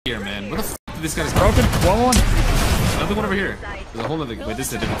here, man. What the f did this guy's Broken. One. Another one over here. There's a whole other. Wait, this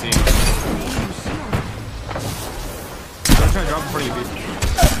is a different team. I'm trying to drop in front of you, beast.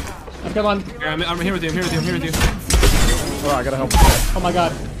 Come on. Here, I'm here with you. I'm here with you. I'm here with you. Oh, I gotta help. Oh my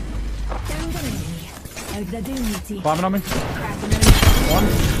god. Climbing on me. One.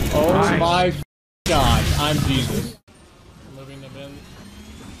 Oh nice. My god. I'm Jesus. Moving them in.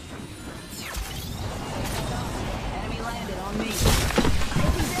 Enemy landed on me.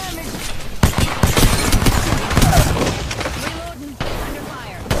 Reloading. Under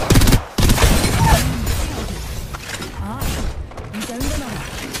fire.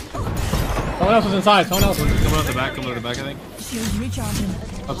 Someone else is inside. Someone else. Coming out the back. Coming out the back, I think. Shields recharging.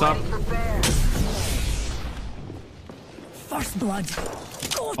 Up top. First blood.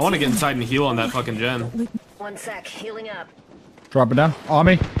 I want to get inside and heal on that fucking gen. 1 sec. Healing up. Drop it down. On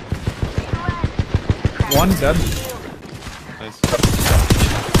me. One dead. Nice.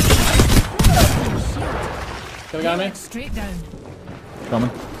 Got a guy on me? Straight down. Coming.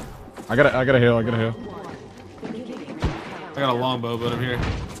 I gotta heal. I got a longbow, but I'm here.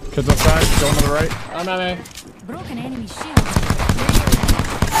 Kids outside. Going to the right. I'm on me. Broken enemy shield.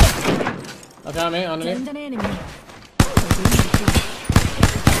 Okay, on me. Underneath. Found an enemy.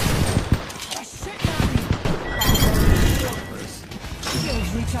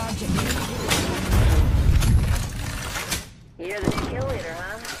 Shields recharging. You're the new kill leader,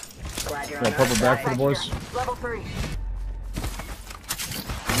 huh? Glad you're on our Purple back side. for the boys. Level 3.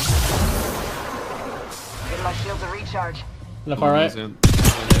 Give my shields a recharge. In the far right.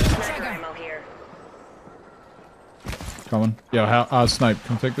 Sniper ammo here. Coming. Yeah, snipe.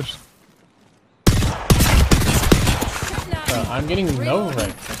 Come take this. I'm getting no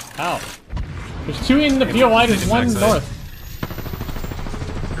right. How? There's two in the POI, there's one north.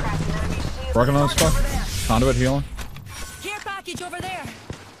 Working on this fuck. Conduit healing. Care package over there.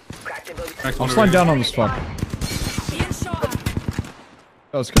 I'm sliding down on this fuck. Being shot.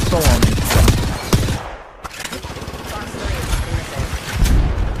 Oh, it's good solo on me.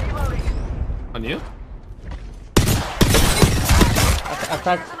 On you? I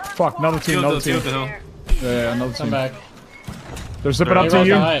cracked. Fuck, another team, another team. Yeah, another team. I'm back. They're zipping up to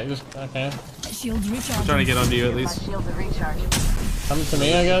you. Okay. Shields recharging. I'm trying to get onto you at least. Shields a recharge. Coming to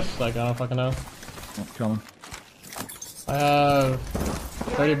me, I guess. Like, I don't fucking know. Oh, coming. I have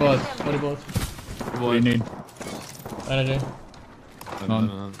 30 bullets. 40 bullets. What do you need? Energy.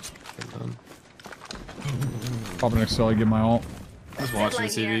 None. Pop an Excel, get my ult. Just watching to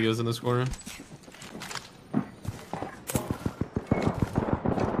see if he goes in this corner.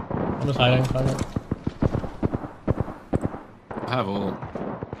 I'm just hiding. I have ult.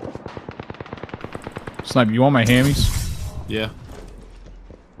 Snipe, you want my hammies? Yeah.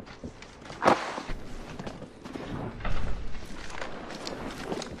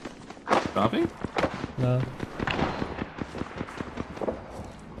 Dropping? No.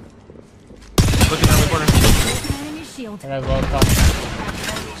 Looking down the corner. Enemy shield. I got low top.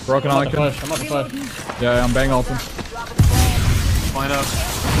 Broken I'm on about to push. I'm about to push. Yeah, I'm bang ulting. Line up.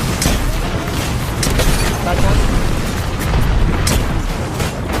 Back one.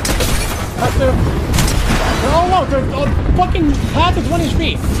 Back two. They're all low. They're all fucking half to 20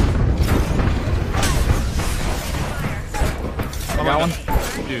 HP. I got one.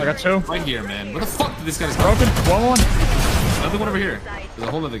 Dude, I got two. right here, man. Where the fuck did this guy's Broken. One. Another one over here. There's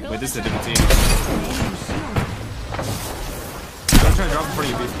a whole other. Wait, this is a different team. I'm trying to drop in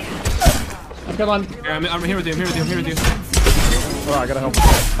front of you, beast. Come on. Here, I'm here with you. I'm here with you. I'm here with you. Oh, I gotta help.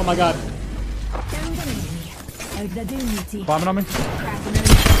 Oh my god. Climbing on me.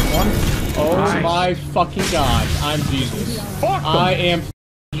 One. Oh Nice. my fucking god. I'm Jesus. Fuck them. I am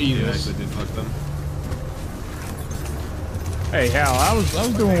Yeah, Jesus. actually did fuck them. Hey, Hal, I was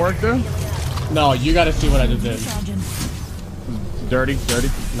doing work there. No, you gotta see what I just did. Dirty.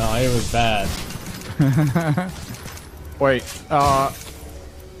 No, it was bad. Wait,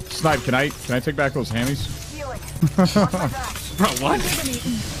 Snipe, can I take back those hammies? Bro, what?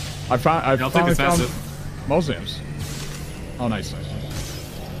 I I'll take finally this found passive. Mosams. Oh, nice. Nice,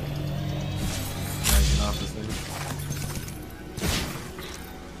 off this thing.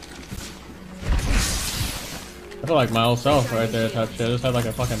 I feel like my old self right there type shit. I just had like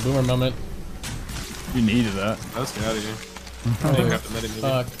a fucking boomer moment. You needed that. Let's get out of here. I Oh, think we have to med him, maybe.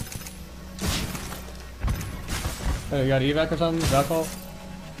 fuck. Hey, you got evac or something? Is that fault?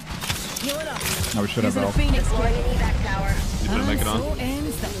 Healing up. No, we should have help. Phoenix deploying an evac tower. You put a mech it on. So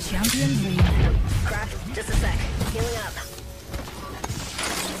ends the champion's reign. Craft, just a sec. Healing up.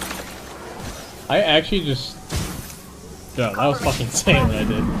 I actually just... Yeah, that was fucking insane what I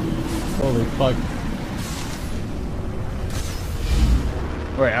did. Holy fuck.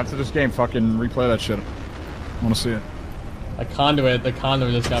 Wait, after this game, fucking replay that shit. I wanna see it. The conduit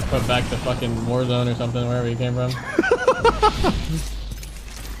just got put back to fucking Warzone or something, wherever he came from.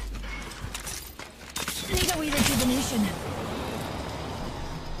 Need a wee rejuvenation.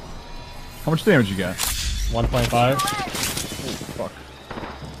 How much damage you got? 1.5. Fuck.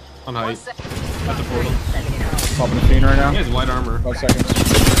 On height. At the portal. Popping the fiend right now. He has light armor. 5 seconds.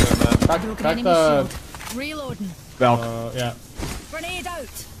 Back the... Reloading. Valk. yeah. Grenade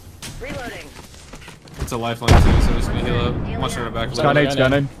out. Reloading. It's a lifeline too, so just gonna heal up. I'm watching her back. Skynade's.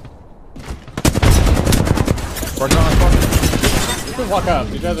 Working on fuck. You can walk up.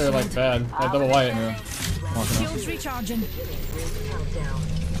 You guys are like bad. Like double white. Yeah. Walking up. Shields recharging.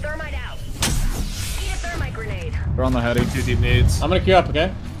 Thermite out. Eat a thermite grenade. They're on the heady. 2 deep nades. I'm gonna queue up,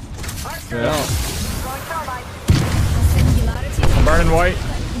 okay? Yeah. Throwing thermite. Singularity. I'm burning white.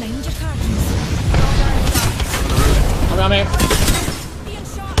 Mind your cartons. I'm on me. Being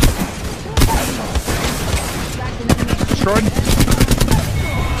shot. Destroyed.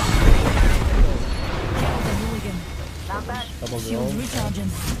 Hooligan. Not bad. Double Shields zero. recharging.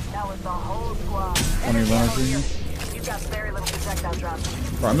 That was the whole squad. 20 of energy. You've got very little projectile drop.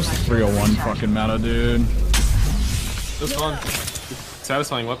 Bro, I missed 301 fucking meta, dude. It was fun.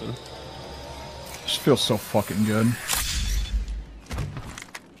 Satisfying weapon. Just feels so fucking good.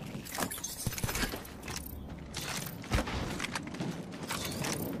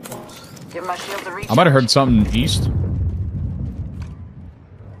 Give my shield a reach. I might have heard something east.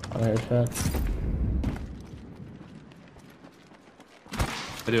 I hear shit.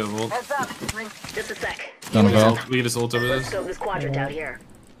 I do have ult. Heads up. Ring. Just a sec. Down the bell. We can just ult over Let's this. scope this quadrant out here.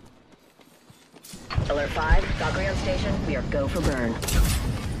 Alert 5, Valkyrie on station. We are go for burn.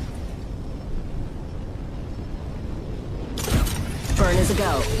 Burn is a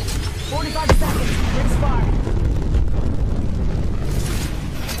go. 45 seconds. Ring's far.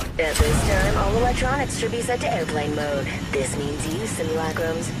 At this time, all electronics should be set to airplane mode. This means use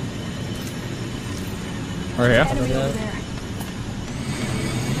simulacrums. Right here? Enemy over there.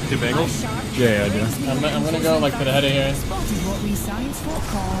 2 bangles. Yeah, I do. I'm gonna go like to the head of here. Spotted what we science folk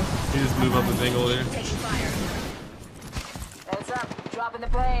call. You just move up the bangle there. Taking fire. Heads up. Dropping the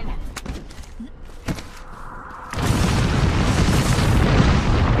plane.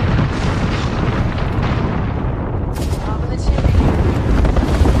 Dropping the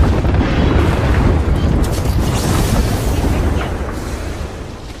chimney.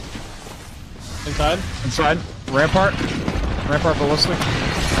 Inside. Inside. Rampart. Rampart ballistic.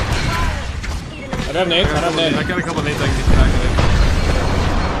 I have nades. I have I nades. got a couple nades I can get back there.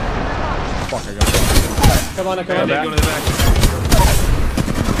 Fuck, I got that. Come on, come Yeah, on. nade going to the back.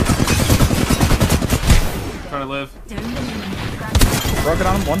 Trying to live. Down the lane. Broke it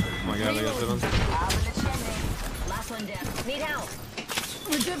on him. 1. Oh my god, I got hit on. Dropping the chimney. Last one down. Need help.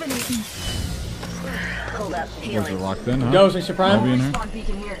 Rejuvenating. Hold up. Was it Healing. locked in, huh? Go, 60 Maybe in prime. here. Spawn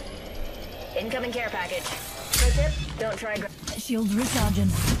beacon here. Incoming care package. Pro tip, don't try Shields recharging.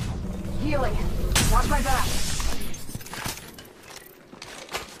 healing. Watch my back.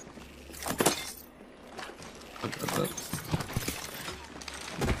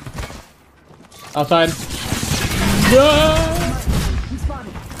 Outside. I'm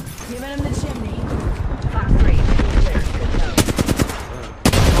spotted. Giving him the chimney. Fox 3. Clear. Good go.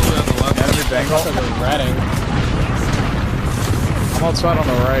 Probably on the left. Enemy bangle. Ratting. I'm outside on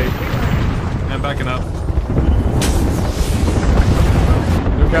the right. And backing up.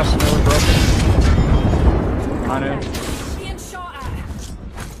 Newcastle nearly broken. Behind it. Being shot at.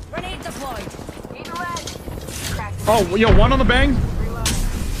 Grenade deployed. Need a red. Crack. Oh, yo, 1 on the bang.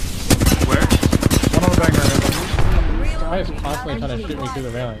 Where? 1 on the bang right here. Why is he constantly trying to shoot me through the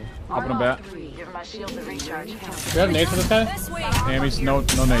railing? Hopping a bat. Giving my shield a recharge. Do you have nades for this guy? This way. Hammies, no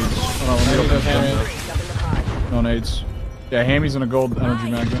nades. Hold on, let me Maybe open those this. hand Up in the pod. No nades. Yeah, Hammy's in a gold energy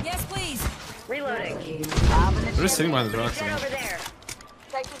magnet. Yes, please. Reloading. They're just sitting behind the rocks. Get Man. over there.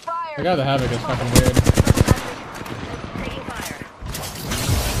 Taking fire. The guy with the havoc is fucking weird. Taking fire.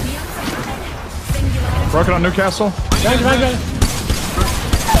 Singularity. Broken on Newcastle. Behind.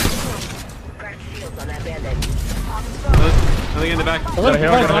 Cracked shields on that bandit. Nothing in the back. Look, hit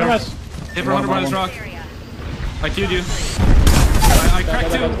him, behind got him. us. Hit for 100 behind this rock. Area. I queued you. I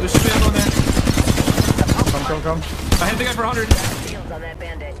cracked 2. There should be ammo on there. Come. I hit the guy for 100. Shields on that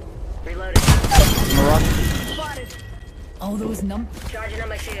bandit. Reloading. On the rock. Spotted. All those numb. Charging on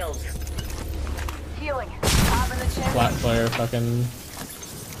my shields. Healing. Top in the chimney. Flat player, fucking.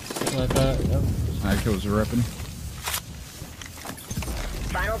 Something like that. Yep. That kill was ripping.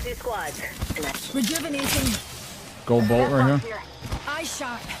 Final 2 squads. Rejuvenating. Gold bolt right here. Eye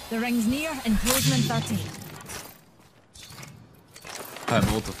sharp. The ring's near and closing in 30. I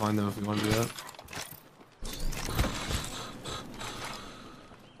have ult to find them if we want to do that.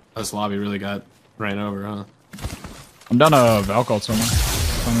 This lobby really got ran over, huh? I'm down a Valkyrie somewhere.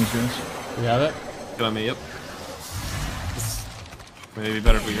 On these guys. You have it? Good on me, yep. Maybe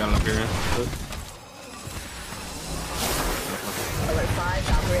better if we got it up here. Alert 5,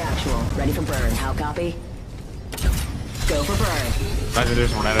 Valkyrie actual. Ready for burn. How copy? Go for burn. Imagine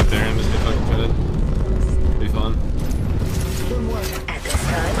there's one right up there and just get fucking fitted. Be fun. At this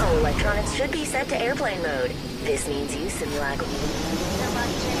time, all electronics should be set to airplane mode. This means you simulacrum.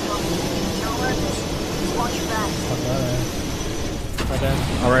 Watch your back. Fuck that, man. Right there.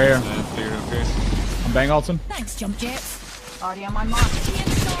 Oh, right here. Figured up here. I'm bang ulting. Thanks, jump jets. Already on my mark.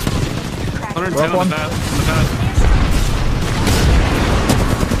 110 Rope on one. the path. On the path.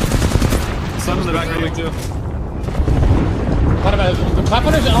 Sun in the back right too. What about the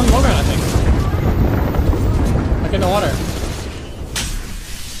platformers on low ground, I think. Like in the water.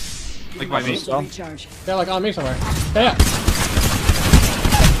 Like by me. Recharge. They're like on me somewhere. Yeah.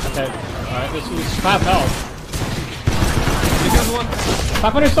 Okay. Alright, this is half health. You guys one.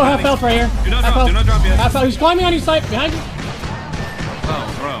 Platformers still half health right here. Do not Half drop. Do health. not drop yet. Half health. He's climbing on your side behind you. Oh,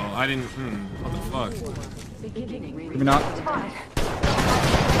 bro. I didn't. What the fuck? Maybe not.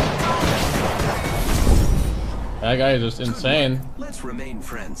 That guy is just insane. Let's remain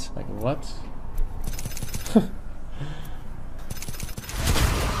friends. Like what? I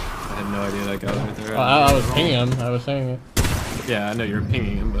had no idea that guy was right there. I was pinging him. I was saying it. Yeah, I know you were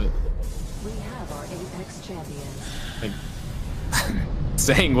pinging him, but We have our Apex champion. like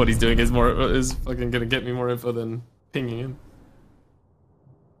saying what he's doing is fucking gonna get me more info than pinging him.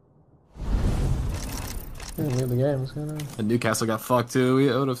 Leave the game. What's going on? And Newcastle got fucked too.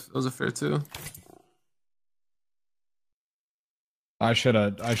 It was a fair too. I should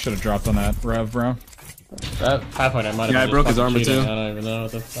have dropped on that Rev, bro. That Pathfinder might have Yeah, I been broke just his armor, fucking cheating. too. I don't even know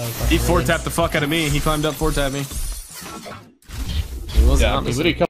what the fuck. He 4-tapped the fuck out of me. He climbed up 4-tapped me. He wasn't Yeah, on me. He literally